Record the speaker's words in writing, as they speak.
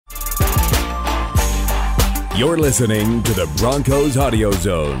You're listening to the Broncos Audio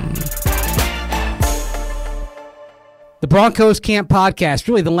Zone. The Broncos Camp Podcast,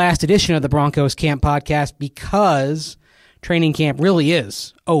 really the last edition of the Broncos Camp Podcast, because training camp really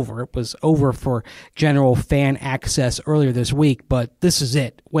is over. It was over for general fan access earlier this week, but this is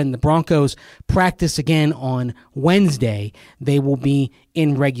it. When the Broncos practice again on Wednesday, they will be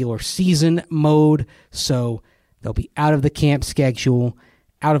in regular season mode, so they'll be out of the camp schedule,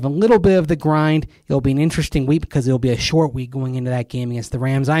 out of a little bit of the grind. It'll be an interesting week because it'll be a short week going into that game against the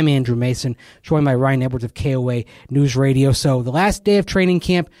Rams. I'm Andrew Mason, joined by Ryan Edwards of KOA News Radio. So the last day of training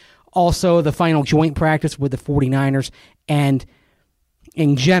camp, also the final joint practice with the 49ers, and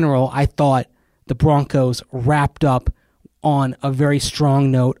in general, I thought the Broncos wrapped up on a very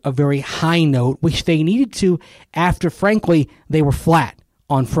strong note, a very high note, which they needed to after, frankly, they were flat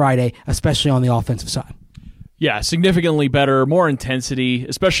on Friday, especially on the offensive side. Yeah, significantly better, more intensity,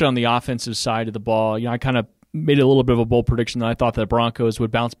 especially on the offensive side of the ball. You know, I kind of made a little bit of a bold prediction that I thought the Broncos would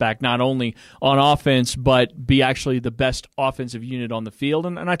bounce back not only on offense, but be actually the best offensive unit on the field,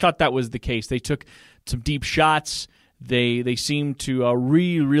 and I thought that was the case. They took some deep shots. They seem to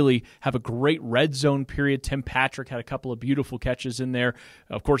really have a great red zone period. Tim Patrick had a couple of beautiful catches in there.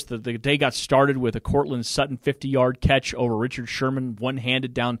 Of course, the day got started with a Cortland Sutton 50-yard catch over Richard Sherman,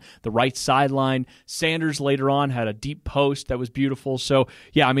 one-handed down the right sideline. Sanders later on had a deep post that was beautiful. So,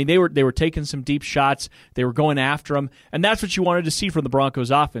 yeah, I mean, they were taking some deep shots. They were going after them, and that's what you wanted to see from the Broncos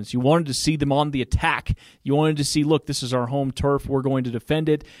offense. You wanted to see them on the attack. You wanted to see, look, this is our home turf. We're going to defend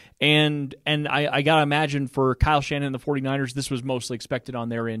it. And I got to imagine for Kyle Shanahan and the 49ers, this was mostly expected on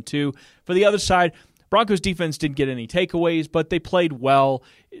their end too. For the other side, Broncos defense didn't get any takeaways, but they played well.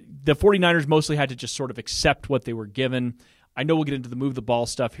 The 49ers mostly had to just sort of accept what they were given. I know we'll get into the move the ball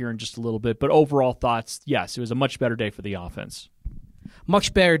stuff here in just a little bit, but overall thoughts, yes, it was a much better day for the offense.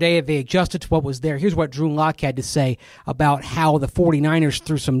 Much better day. They adjusted to what was there. Here's what Drew Lock had to say about how the 49ers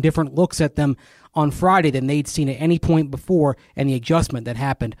threw some different looks at them on Friday than they'd seen at any point before, and the adjustment that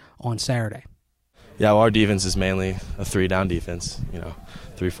happened on Saturday. Yeah, well, our defense is mainly a 3-down defense.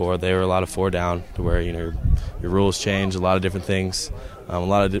 3-4. They were a lot of 4-down, to where your rules change, a lot of different things, a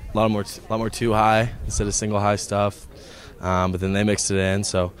lot more too high instead of single high stuff. But then they mixed it in,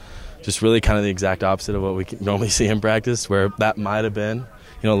 so just really kind of the exact opposite of what we normally see in practice, where that might have been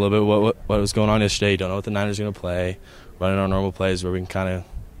a little bit what was going on yesterday. You don't know what the Niners are going to play, running our normal plays where we can kind of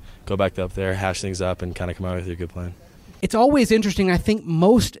go back up there, hash things up, and kind of come out with a good plan. It's always interesting. I think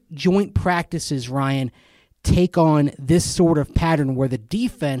most joint practices, Ryan, take on this sort of pattern where the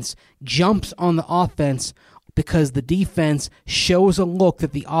defense jumps on the offense because the defense shows a look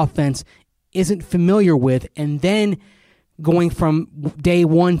that the offense isn't familiar with, and then going from day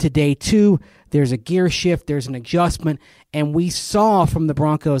one to day two, there's a gear shift, there's an adjustment, and we saw from the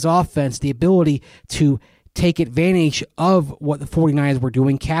Broncos offense the ability to take advantage of what the 49ers were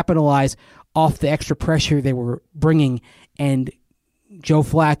doing, capitalize off the extra pressure they were bringing, and Joe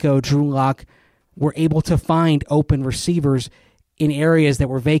Flacco, Drew Lock were able to find open receivers in areas that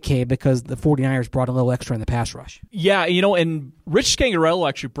were vacated because the 49ers brought a little extra in the pass rush. Yeah, and Rich Scangarello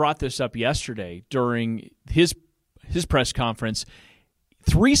actually brought this up yesterday during his press conference.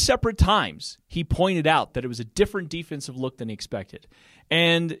 3 separate times he pointed out that it was a different defensive look than he expected.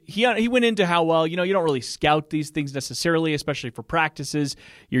 And he went into how, well, you don't really scout these things necessarily, especially for practices.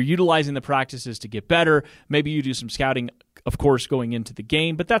 You're utilizing the practices to get better. Maybe you do some scouting, of course, going into the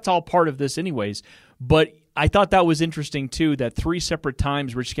game, but that's all part of this anyways. But I thought that was interesting, too, that 3 separate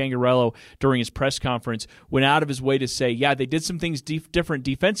times Rich Scangarello, during his press conference, went out of his way to say, yeah, they did some things different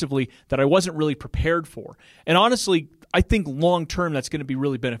defensively that I wasn't really prepared for. And honestly, I think long-term that's going to be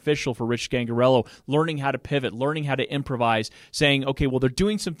really beneficial for Rich Scangarello, learning how to pivot, learning how to improvise, saying, okay, well, they're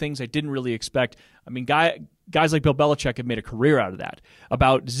doing some things I didn't really expect. I mean, guys like Bill Belichick have made a career out of that,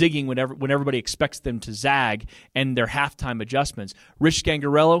 about zigging when everybody expects them to zag, and their halftime adjustments. Rich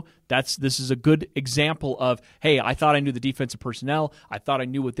Scangarello, this is a good example of, hey, I thought I knew the defensive personnel. I thought I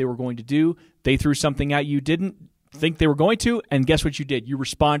knew what they were going to do. They threw something at you, didn't think they were going to, and guess what you did? You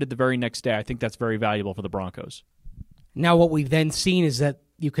responded the very next day. I think that's very valuable for the Broncos. Now what we've then seen is that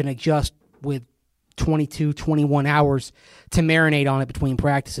you can adjust with 22, 21 hours to marinate on it between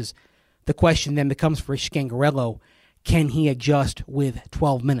practices. The question then becomes for Scangarello, can he adjust with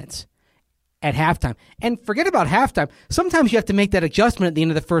 12 minutes at halftime? And forget about halftime. Sometimes you have to make that adjustment at the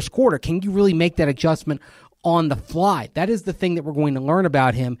end of the first quarter. Can you really make that adjustment on the fly? That is the thing that we're going to learn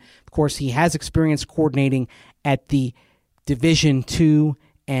about him. Of course, he has experience coordinating at the Division II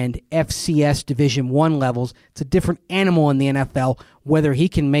and FCS Division I levels. It's a different animal in the NFL. Whether he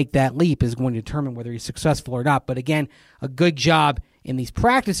can make that leap is going to determine whether he's successful or not. But again, a good job in these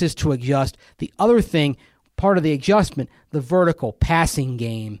practices to adjust. The other thing, part of the adjustment, the vertical passing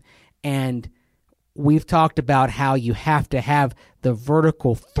game. And we've talked about how you have to have the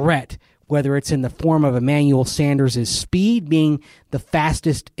vertical threat, whether it's in the form of Emmanuel Sanders' speed, being the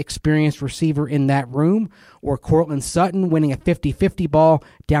fastest experienced receiver in that room, or Cortland Sutton winning a 50-50 ball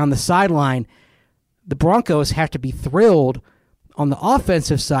down the sideline. The Broncos have to be thrilled on the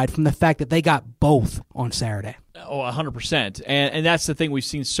offensive side from the fact that they got both on Saturday. Oh, 100%. And that's the thing. We've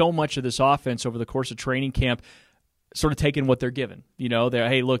seen so much of this offense over the course of training camp sort of taking what they're given. You know,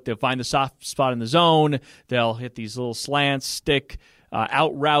 hey, look, they'll find the soft spot in the zone. They'll hit these little slants, stick,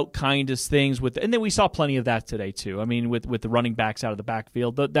 out route kind of things. And then we saw plenty of that today, too. I mean, with the running backs out of the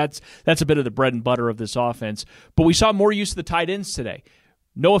backfield. That's a bit of the bread and butter of this offense. But we saw more use of the tight ends today.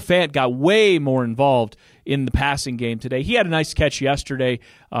 Noah Fant got way more involved in the passing game today. He had a nice catch yesterday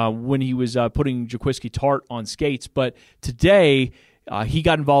when he was putting Jaquiski Tartt on skates. But today, he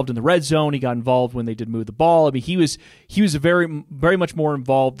got involved in the red zone. He got involved when they did move the ball. I mean, he was very, very much more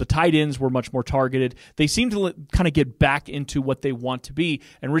involved. The tight ends were much more targeted. They seem to kind of get back into what they want to be.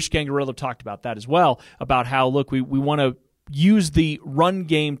 And Rich Gangarello talked about that as well, about how, look, we want to use the run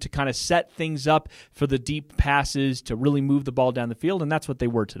game to kind of set things up for the deep passes to really move the ball down the field, and that's what they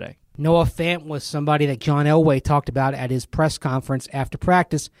were today. Noah Fant was somebody that John Elway talked about at his press conference after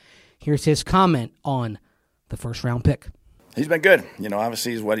practice. Here's his comment on the first-round pick. He's been good. You know,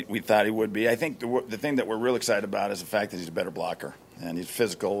 obviously he's what we thought he would be. I think the thing that we're real excited about is the fact that he's a better blocker, and he's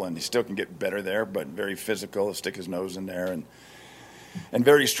physical, and he still can get better there, but very physical. He'll stick his nose in there, and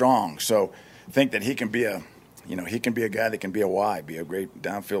very strong. So I think that he can be a guy that can be a Y, be a great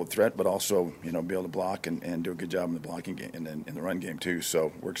downfield threat, but also, be able to block and do a good job in the blocking game and in the run game too.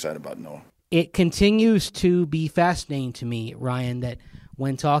 So we're excited about Noah. It continues to be fascinating to me, Ryan, that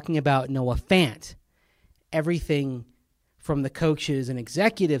when talking about Noah Fant, everything from the coaches and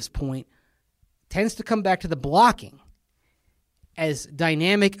executives' point tends to come back to the blocking. As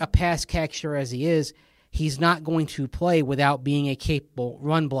dynamic a pass catcher as he is, he's not going to play without being a capable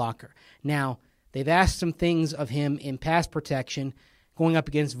run blocker. Now, they've asked some things of him in pass protection, going up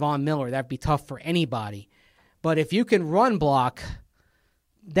against Von Miller. That'd be tough for anybody. But if you can run block,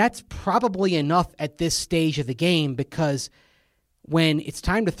 that's probably enough at this stage of the game, because when it's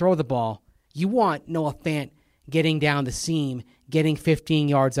time to throw the ball, you want Noah Fant getting down the seam, getting 15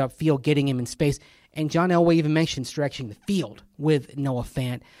 yards upfield, getting him in space. And John Elway even mentioned stretching the field with Noah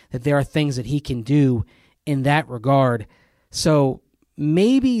Fant, that there are things that he can do in that regard. So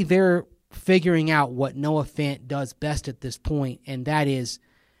maybe they're figuring out what Noah Fant does best at this point, and that is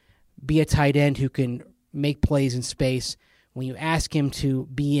be a tight end who can make plays in space. When you ask him to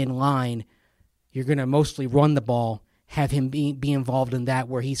be in line, you're going to mostly run the ball, have him be involved in that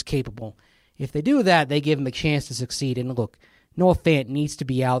where he's capable. If they do that, they give him a chance to succeed. And look, Noah Fant needs to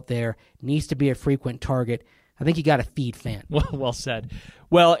be out there, needs to be a frequent target. I think you got to feed Fant. Well said.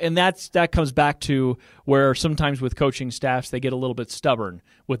 Well, and that comes back to where sometimes with coaching staffs they get a little bit stubborn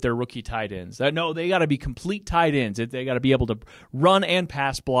with their rookie tight ends. No, they got to be complete tight ends. They got to be able to run and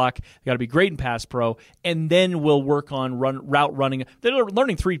pass block. They got to be great in pass pro, and then we'll work on route running. They're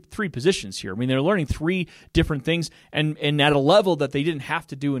learning three positions here. I mean, they're learning three different things, and at a level that they didn't have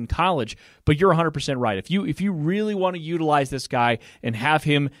to do in college. But you're 100% right. If you really want to utilize this guy and have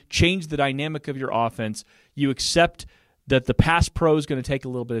him change the dynamic of your offense, you accept that the pass pro is going to take a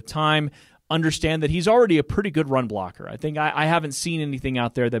little bit of time. Understand that he's already a pretty good run blocker. I think I haven't seen anything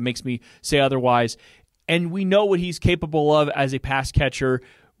out there that makes me say otherwise. And we know what he's capable of as a pass catcher,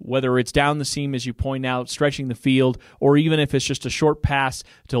 whether it's down the seam, as you point out, stretching the field, or even if it's just a short pass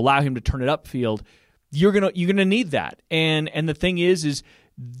to allow him to turn it upfield. You're gonna need that. And the thing is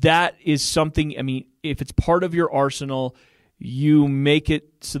that is something. I mean, if it's part of your arsenal, you make it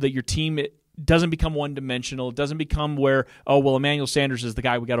so that your team doesn't become one-dimensional. It doesn't become where, Emmanuel Sanders is the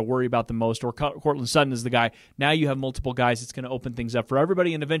guy we got to worry about the most, or Cortland Sutton is the guy. Now you have multiple guys. It's going to open things up for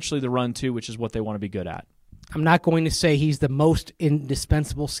everybody, and eventually the run too, which is what they want to be good at. I'm not going to say he's the most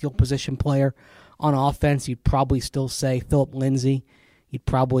indispensable skill position player on offense. You'd probably still say Philip Lindsay. You'd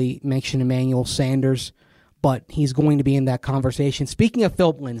probably mention Emmanuel Sanders, but he's going to be in that conversation. Speaking of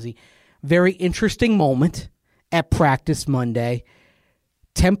Philip Lindsay, very interesting moment at practice Monday.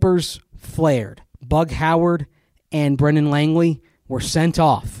 Tempers flared. Bug Howard and Brendan Langley were sent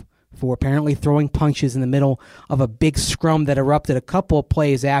off for apparently throwing punches in the middle of a big scrum that erupted a couple of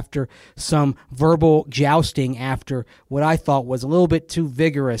plays after some verbal jousting after what I thought was a little bit too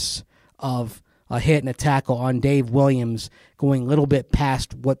vigorous of a hit and a tackle on Dave Williams, going a little bit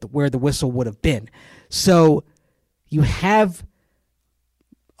past where the whistle would have been. So you have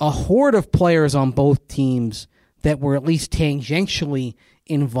a horde of players on both teams that were at least tangentially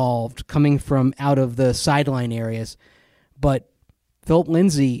involved coming from out of the sideline areas. But Philip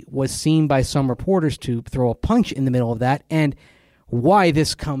Lindsay was seen by some reporters to throw a punch in the middle of that. And why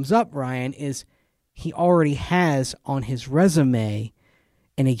this comes up, Ryan, is he already has on his resume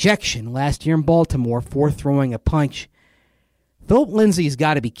an ejection last year in Baltimore for throwing a punch. Philip Lindsay's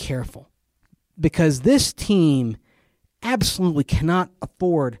got to be careful because this team absolutely cannot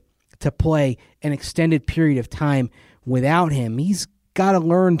afford to play an extended period of time without him. He's got to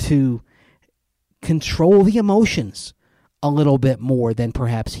learn to control the emotions a little bit more than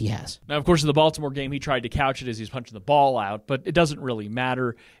perhaps he has. Now, of course, in the Baltimore game, he tried to couch it as he's punching the ball out, but it doesn't really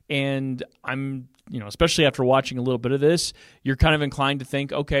matter. And I'm, especially after watching a little bit of this, you're kind of inclined to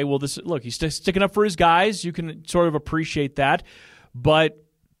think, okay, well, he's sticking up for his guys. You can sort of appreciate that. But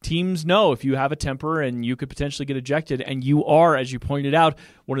teams know if you have a temper and you could potentially get ejected, and you are, as you pointed out,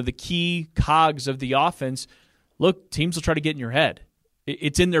 one of the key cogs of the offense, look, teams will try to get in your head.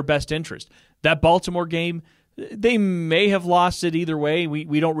 It's in their best interest. That Baltimore game, they may have lost it either way.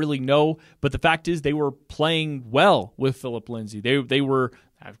 We don't really know. But the fact is they were playing well with Philip Lindsay. They were,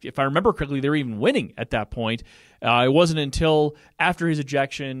 if I remember correctly, they were even winning at that point. It wasn't until after his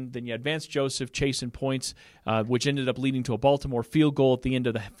ejection, then you had Vance Joseph chasing points, which ended up leading to a Baltimore field goal at the end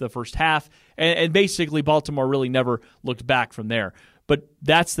of the first half. And basically Baltimore really never looked back from there. But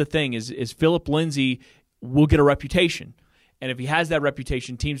that's the thing is Philip Lindsay will get a reputation. And if he has that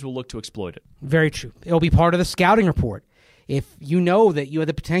reputation, teams will look to exploit it. Very true. It'll be part of the scouting report. If you know that you have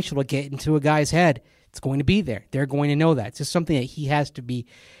the potential to get into a guy's head, it's going to be there. They're going to know that. It's just something that he has to be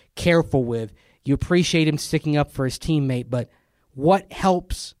careful with. You appreciate him sticking up for his teammate, but what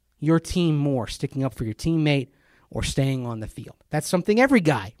helps your team more, sticking up for your teammate or staying on the field? That's something every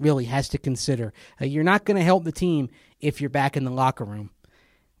guy really has to consider. You're not going to help the team if you're back in the locker room.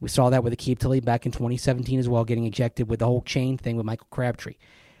 We saw that with Aqib Talib back in 2017 as well, getting ejected with the whole chain thing with Michael Crabtree.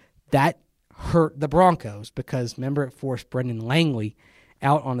 That hurt the Broncos because, remember, it forced Brendan Langley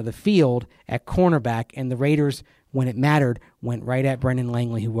out onto the field at cornerback, and the Raiders, when it mattered, went right at Brendan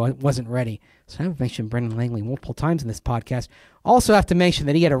Langley, who wasn't ready. So I've mentioned Brendan Langley multiple times in this podcast. Also have to mention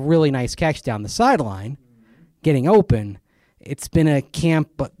that he had a really nice catch down the sideline, getting open. It's been a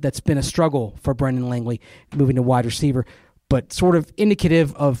camp, but that's been a struggle for Brendan Langley moving to wide receiver, but sort of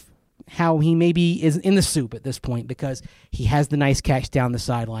indicative of how he maybe is in the soup at this point because he has the nice catch down the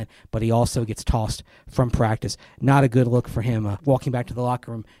sideline, but he also gets tossed from practice. Not a good look for him walking back to the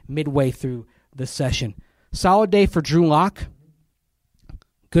locker room midway through the session. Solid day for Drew Lock.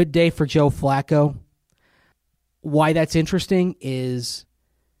 Good day for Joe Flacco. Why that's interesting is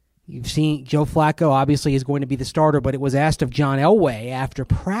you've seen Joe Flacco obviously is going to be the starter, but it was asked of John Elway after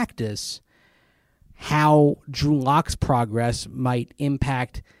practice how Drew Lock's progress might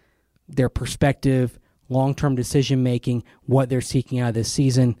impact their perspective, long-term decision-making, what they're seeking out of this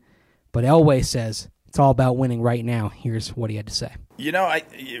season. But Elway says it's all about winning right now. Here's what he had to say.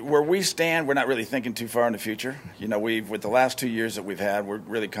 Where we stand, we're not really thinking too far in the future. With the last 2 years that we've had, we're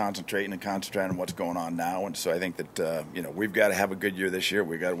really concentrating on what's going on now. And so I think that, we've got to have a good year this year.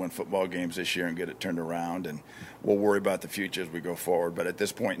 We've got to win football games this year and get it turned around. And we'll worry about the future as we go forward. But at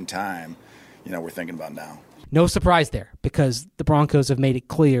this point in time, we're thinking about now. No surprise there because the Broncos have made it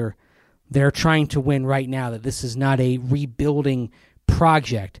clear they're trying to win right now, that this is not a rebuilding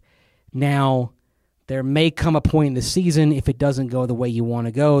project. Now, there may come a point in the season, if it doesn't go the way you want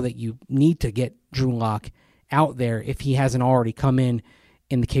to go, that you need to get Drew Lock out there if he hasn't already come in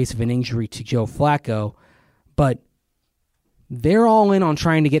the case of an injury to Joe Flacco. But they're all in on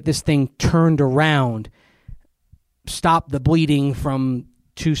trying to get this thing turned around, stop the bleeding from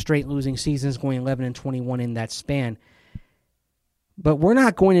 2 straight losing seasons, going 11-21 in that span. But we're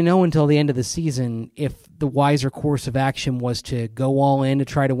not going to know until the end of the season if the wiser course of action was to go all in to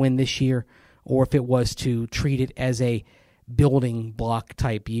try to win this year or if it was to treat it as a building block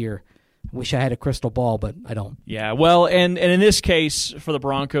type year. Wish I had a crystal ball, but I don't. Yeah, well, and in this case for the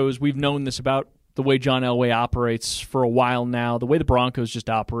Broncos, we've known this about the way John Elway operates for a while now. The way the Broncos just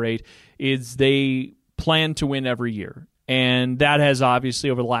operate is they plan to win every year. And that has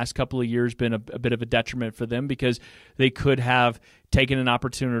obviously over the last couple of years been a bit of a detriment for them because they could have taken an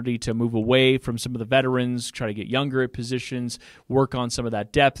opportunity to move away from some of the veterans, try to get younger at positions, work on some of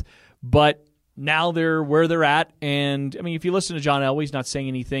that depth. But now they're where they're at. And, I mean, if you listen to John Elway, he's not saying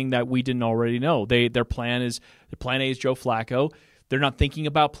anything that we didn't already know. Their plan A is Joe Flacco. They're not thinking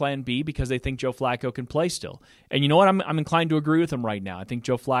about plan B because they think Joe Flacco can play still. And you know what? I'm inclined to agree with him right now. I think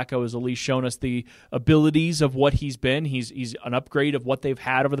Joe Flacco has at least shown us the abilities of what he's been. He's an upgrade of what they've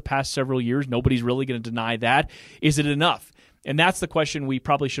had over the past several years. Nobody's really going to deny that. Is it enough? And that's the question we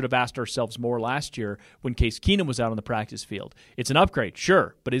probably should have asked ourselves more last year when Case Keenum was out on the practice field. It's an upgrade,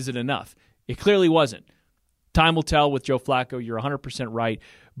 sure, but is it enough? It clearly wasn't. Time will tell with Joe Flacco. You're 100% right.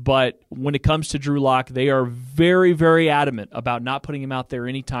 But when it comes to Drew Lock, they are very, very adamant about not putting him out there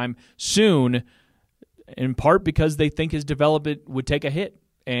anytime soon, in part because they think his development would take a hit.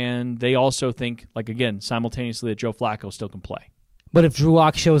 And they also think, like, again, simultaneously that Joe Flacco still can play. But if Drew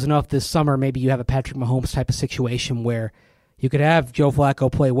Lock shows enough this summer, maybe you have a Patrick Mahomes type of situation where you could have Joe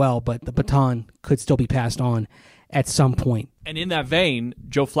Flacco play well, but the baton could still be passed on at some point. And in that vein,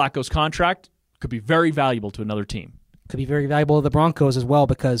 Joe Flacco's contract could be very valuable to another team. Could be very valuable to the Broncos as well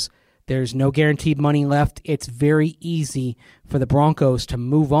because there's no guaranteed money left. It's very easy for the Broncos to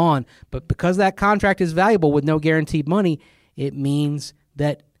move on. But because that contract is valuable with no guaranteed money, it means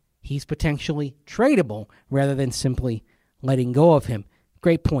that he's potentially tradable rather than simply letting go of him.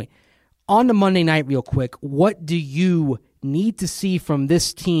 Great point. On to Monday night real quick, what do you need to see from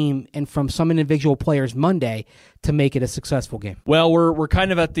this team and from some individual players Monday to make it a successful game? Well, we're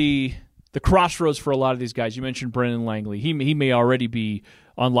kind of at the crossroads for a lot of these guys. You mentioned Brennan Langley. He may already be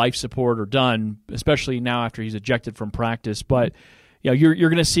on life support or done, especially now after he's ejected from practice. But you're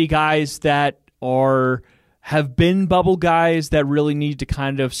going to see guys that have been bubble guys that really need to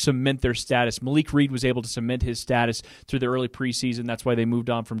kind of cement their status. Malik Reed was able to cement his status through the early preseason. That's why they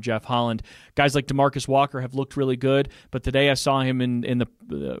moved on from Jeff Holland. Guys like DeMarcus Walker have looked really good, but today I saw him in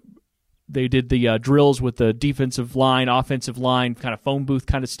they did the drills with the defensive line, offensive line, kind of phone booth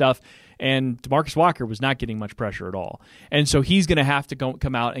kind of stuff, and DeMarcus Walker was not getting much pressure at all. And so he's going to have to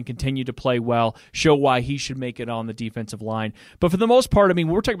come out and continue to play well, show why he should make it on the defensive line. But for the most part, I mean,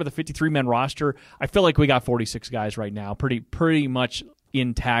 when we're talking about the 53-man roster, I feel like we got 46 guys right now, pretty much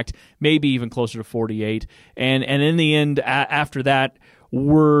intact, maybe even closer to 48. And in the end, after that,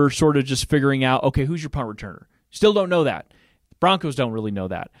 we're sort of just figuring out, okay, who's your punt returner? Still don't know that. The Broncos don't really know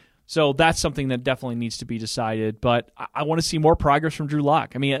that. So that's something that definitely needs to be decided. But I want to see more progress from Drew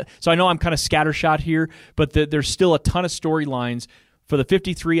Lock. I mean, so I know I'm kind of scattershot here, but there's still a ton of storylines. For the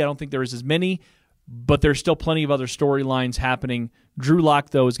 53, I don't think there is as many, but there's still plenty of other storylines happening. Drew Lock,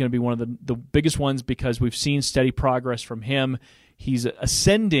 though, is going to be one of the biggest ones because we've seen steady progress from him. He's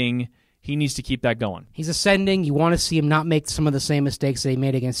ascending. He needs to keep that going. He's ascending. You want to see him not make some of the same mistakes that he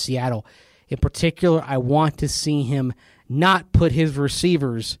made against Seattle. In particular, I want to see him not put his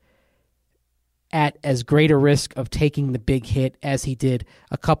receivers at as great a risk of taking the big hit as he did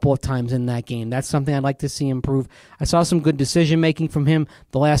a couple of times in that game. That's something I'd like to see improve. I saw some good decision-making from him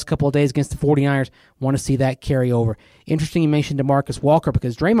the last couple of days against the 49ers. Want to see that carry over. Interesting you mentioned DeMarcus Walker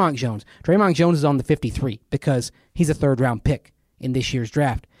because Draymond Jones is on the 53 because he's a third-round pick in this year's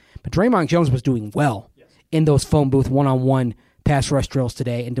draft. But Draymond Jones was doing well in those phone booth one-on-one pass rush drills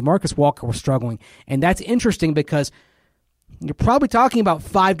today, and DeMarcus Walker was struggling. And that's interesting because you're probably talking about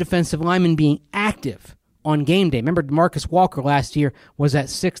 5 defensive linemen being active on game day. Remember, DeMarcus Walker last year was that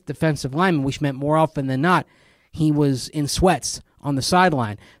 6th defensive lineman, which meant more often than not he was in sweats on the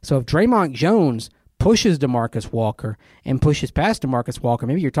sideline. So if Draymond Jones pushes DeMarcus Walker and pushes past DeMarcus Walker,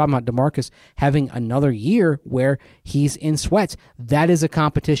 maybe you're talking about DeMarcus having another year where he's in sweats. That is a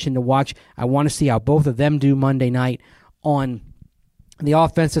competition to watch. I want to see how both of them do Monday night. On the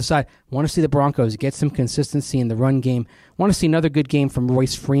offensive side, I want to see the Broncos get some consistency in the run game. I want to see another good game from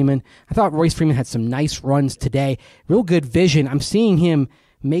Royce Freeman. I thought Royce Freeman had some nice runs today. Real good vision. I'm seeing him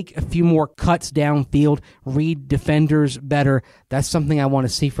make a few more cuts downfield, read defenders better. That's something I want to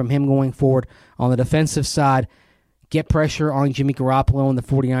see from him going forward. On the defensive side, get pressure on Jimmy Garoppolo and the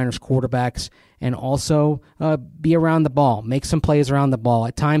 49ers quarterbacks, and also be around the ball. Make some plays around the ball.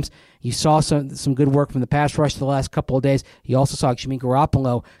 At times, you saw some good work from the pass rush the last couple of days. You also saw Jimmy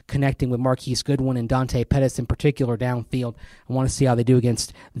Garoppolo connecting with Marquise Goodwin and Dante Pettis in particular downfield. I want to see how they do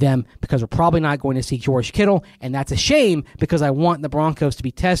against them because we're probably not going to see George Kittle, and that's a shame because I want the Broncos to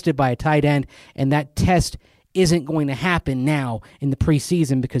be tested by a tight end, and that test isn't going to happen now in the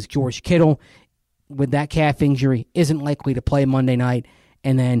preseason because George Kittle, with that calf injury, isn't likely to play Monday night.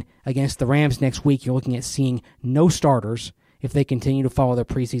 And then against the Rams next week, you're looking at seeing no starters if they continue to follow their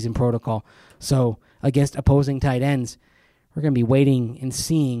preseason protocol. So against opposing tight ends, we're going to be waiting and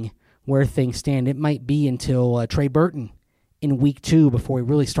seeing where things stand. It might be until Trey Burton in week 2 before we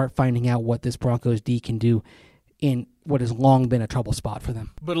really start finding out what this Broncos D can do in what has long been a trouble spot for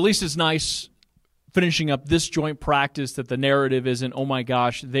them. But at least it's nice finishing up this joint practice that the narrative isn't, oh my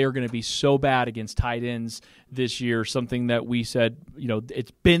gosh, they're going to be so bad against tight ends this year, something that we said,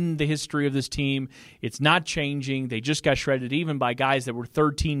 it's been the history of this team. It's not changing. They just got shredded even by guys that were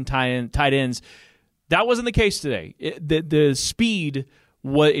 13 tight ends. That wasn't the case today. The speed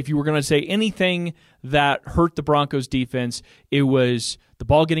what if you were going to say anything that hurt the Broncos defense, it was the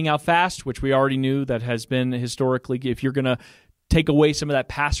ball getting out fast, which we already knew that has been historically. If you're going to take away some of that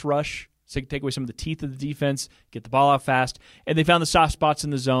pass rush, take away some of the teeth of the defense, get the ball out fast, and they found the soft spots in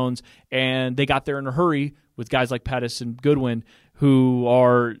the zones, and they got there in a hurry with guys like Pettis and Goodwin, who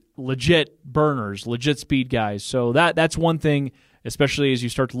are legit burners, legit speed guys. So that's one thing, especially as you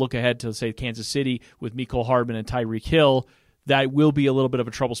start to look ahead to, say, Kansas City with Mecole Hardman and Tyreek Hill. That will be a little bit of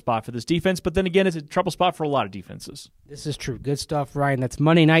a trouble spot for this defense. But then again, it's a trouble spot for a lot of defenses. This is true. Good stuff, Ryan. That's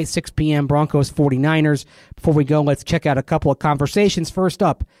Monday night, 6 p.m., Broncos 49ers. Before we go, let's check out a couple of conversations. First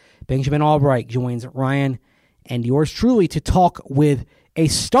up, Benjamin Albright joins Ryan and yours truly to talk with a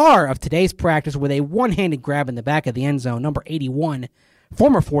star of today's practice with a one-handed grab in the back of the end zone, number 81,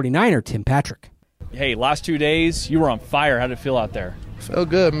 former 49er Tim Patrick. Hey, last 2 days, you were on fire. How did it feel out there? Felt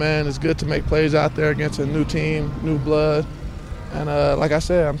good, man. It's good to make plays out there against a new team, new blood. And like I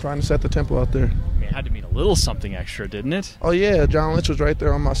said, I'm trying to set the tempo out there. I mean, it had to mean a little something extra, didn't it? Oh, yeah. John Lynch was right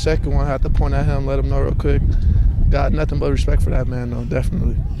there on my second one. I had to point at him, let him know real quick. Got nothing but respect for that man, though,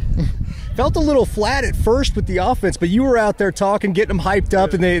 definitely. Felt a little flat at first with the offense, but you were out there talking, getting them hyped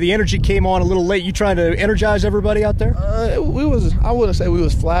up, and the energy came on a little late. You trying to energize everybody out there? I wouldn't say we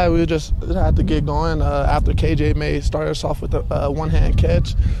was flat. We just had to get going. After KJ May started us off with a one-hand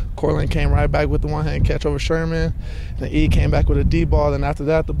catch, Cortland came right back with the one-hand catch over Sherman. Then E came back with a D ball, and after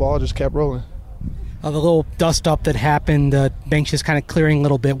that, the ball just kept rolling. The little dust-up that happened, bench is kind of clearing a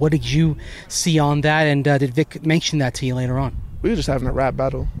little bit. What did you see on that, and did Vic mention that to you later on? We were just having a rap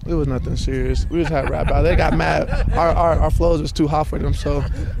battle. It was nothing serious. We just had a rap battle. They got mad. Our flows was too hot for them, so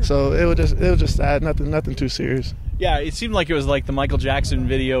it was just sad. Nothing too serious. Yeah, it seemed like it was like the Michael Jackson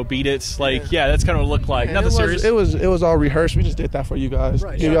video, Beat It. Like, yeah, that's kind of what it looked like. Nothing serious. It was all rehearsed. We just did that for you guys.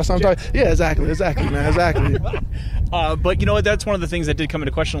 Right, Give y'all something. Yeah, exactly, man, exactly. But you know what? That's one of the things that did come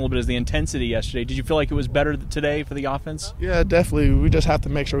into question a little bit is the intensity yesterday. Did you feel like it was better today for the offense? Yeah, definitely. We just have to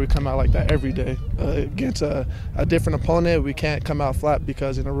make sure we come out like that every day. Against a different opponent, we can't come out flat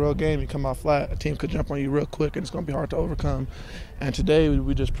because in a real game, you come out flat, a team could jump on you real quick, and it's going to be hard to overcome. And today,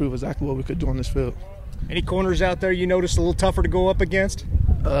 we just proved exactly what we could do on this field. Any corners out there you noticed a little tougher to go up against?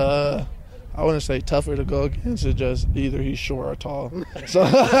 I wouldn't say tougher to go against. It's just either he's short or tall. So.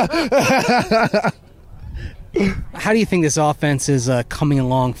 How do you think this offense is coming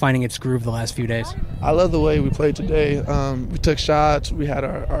along, finding its groove the last few days? I love the way we played today. We took shots. We had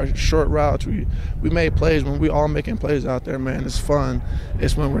our short routes. We made plays. When we all making plays out there, man, it's fun.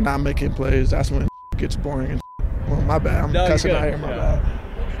 It's when we're not making plays. That's when it gets boring. Well, my bad. I'm cussing out here. My bad.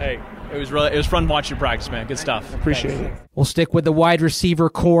 Hey. It was fun watching you practice, man. Good stuff. Appreciate it. We'll stick with the wide receiver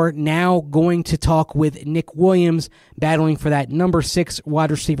core. Now going to talk with Nick Williams, battling for that number 6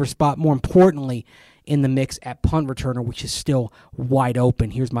 wide receiver spot. More importantly, in the mix at punt returner, which is still wide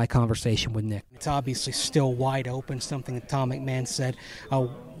open. Here's my conversation with Nick. It's obviously still wide open, something that Tom McMahon said.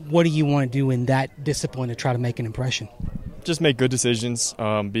 What do you want to do in that discipline to try to make an impression? Just make good decisions,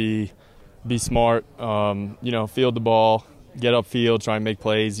 be smart, field the ball, get upfield, try and make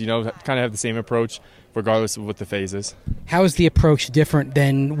plays, kind of have the same approach regardless of what the phase is. How is the approach different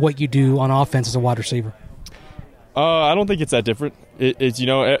than what you do on offense as a wide receiver? I don't think it's that different. It's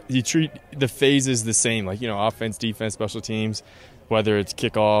you treat the phases the same, like, offense, defense, special teams, whether it's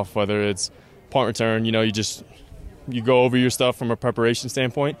kickoff, whether it's punt return, you go over your stuff from a preparation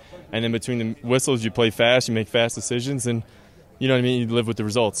standpoint, and then between the whistles you play fast, you make fast decisions, and you live with the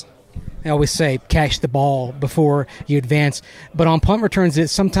results. I always say catch the ball before you advance. But on punt returns,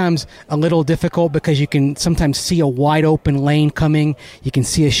 it's sometimes a little difficult because you can sometimes see a wide open lane coming. You can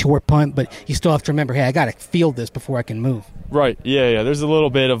see a short punt, but you still have to remember, hey, I got to field this before I can move. Right, yeah. There's a little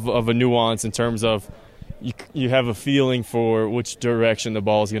bit of a nuance in terms of you have a feeling for which direction the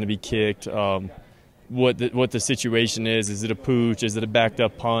ball is going to be kicked, what the situation is. Is it a pooch? Is it a backed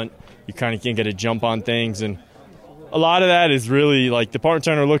up punt? You kind of can get a jump on things, and a lot of that is really like the punt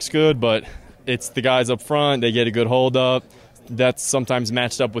returner looks good, but it's the guys up front. They get a good hold up. That's sometimes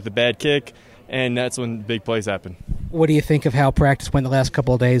matched up with a bad kick, and that's when big plays happen. What do you think of how practice went the last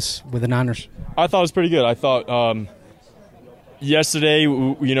couple of days with the Niners? I thought it was pretty good. I thought yesterday,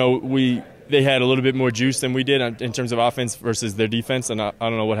 they had a little bit more juice than we did in terms of offense versus their defense, and I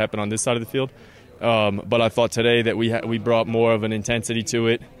don't know what happened on this side of the field. But I thought today that we brought more of an intensity to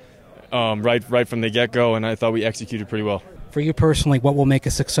it. Right from the get-go, and I thought we executed pretty well. For you personally, what will make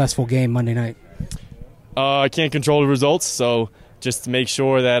a successful game Monday night? I can't control the results, so just to make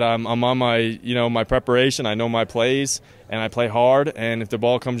sure that I'm on my preparation. I know my plays, and I play hard, and if the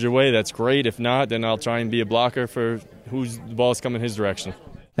ball comes your way, that's great. If not, then I'll try and be a blocker for the ball is coming his direction.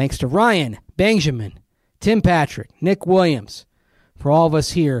 Thanks to Ryan, Benjamin, Tim Patrick, Nick Williams, For all of us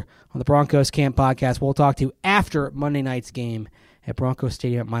here on the Broncos Camp Podcast, we'll talk to you after Monday night's game at Broncos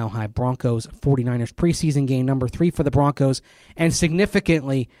Stadium at Mile High. Broncos 49ers preseason game number 3 for the Broncos, and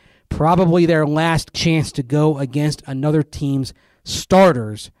significantly, probably their last chance to go against another team's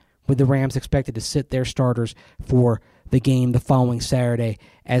starters, with the Rams expected to sit their starters for the game the following Saturday,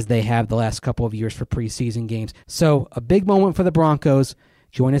 as they have the last couple of years for preseason games. So a big moment for the Broncos.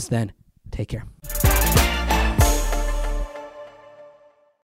 Join us then. Take care.